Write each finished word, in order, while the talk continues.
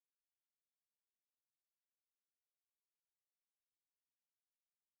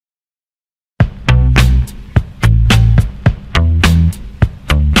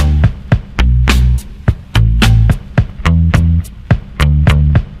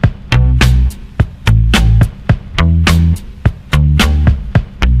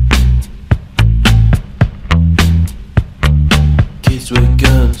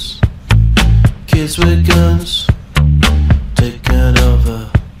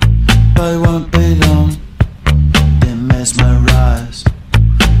but it won't be long. They mesmerize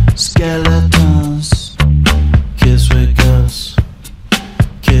skeletons, kids with guns,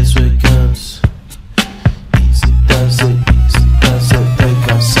 kids with guns. Easy does it, they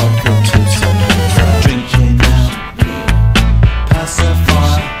got something to say. Drinking out,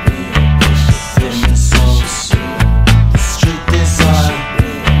 pacify, in the souls, the street desire,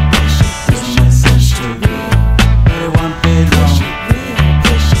 there's a message too, but it won't be long.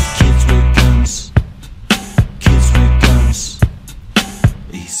 Kids with guns, kids with guns.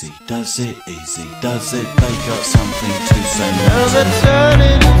 Easy does it, they got something to say. Now they're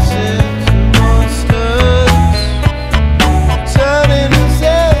turning us into monsters, turning us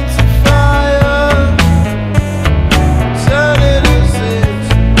into fire, turning us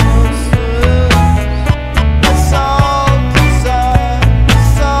into monsters. That's all desire,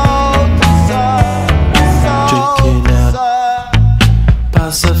 that's all desire, that's all drinking out,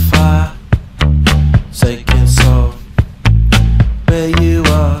 pacify, taking soul. Where you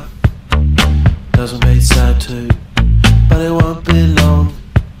are doesn't make sad too, but it won't be long.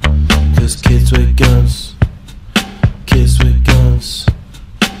 Cause kids with guns, kids with guns.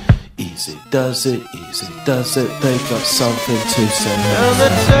 Easy does it, they got something to say. Now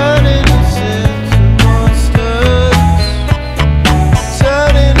they're turning us in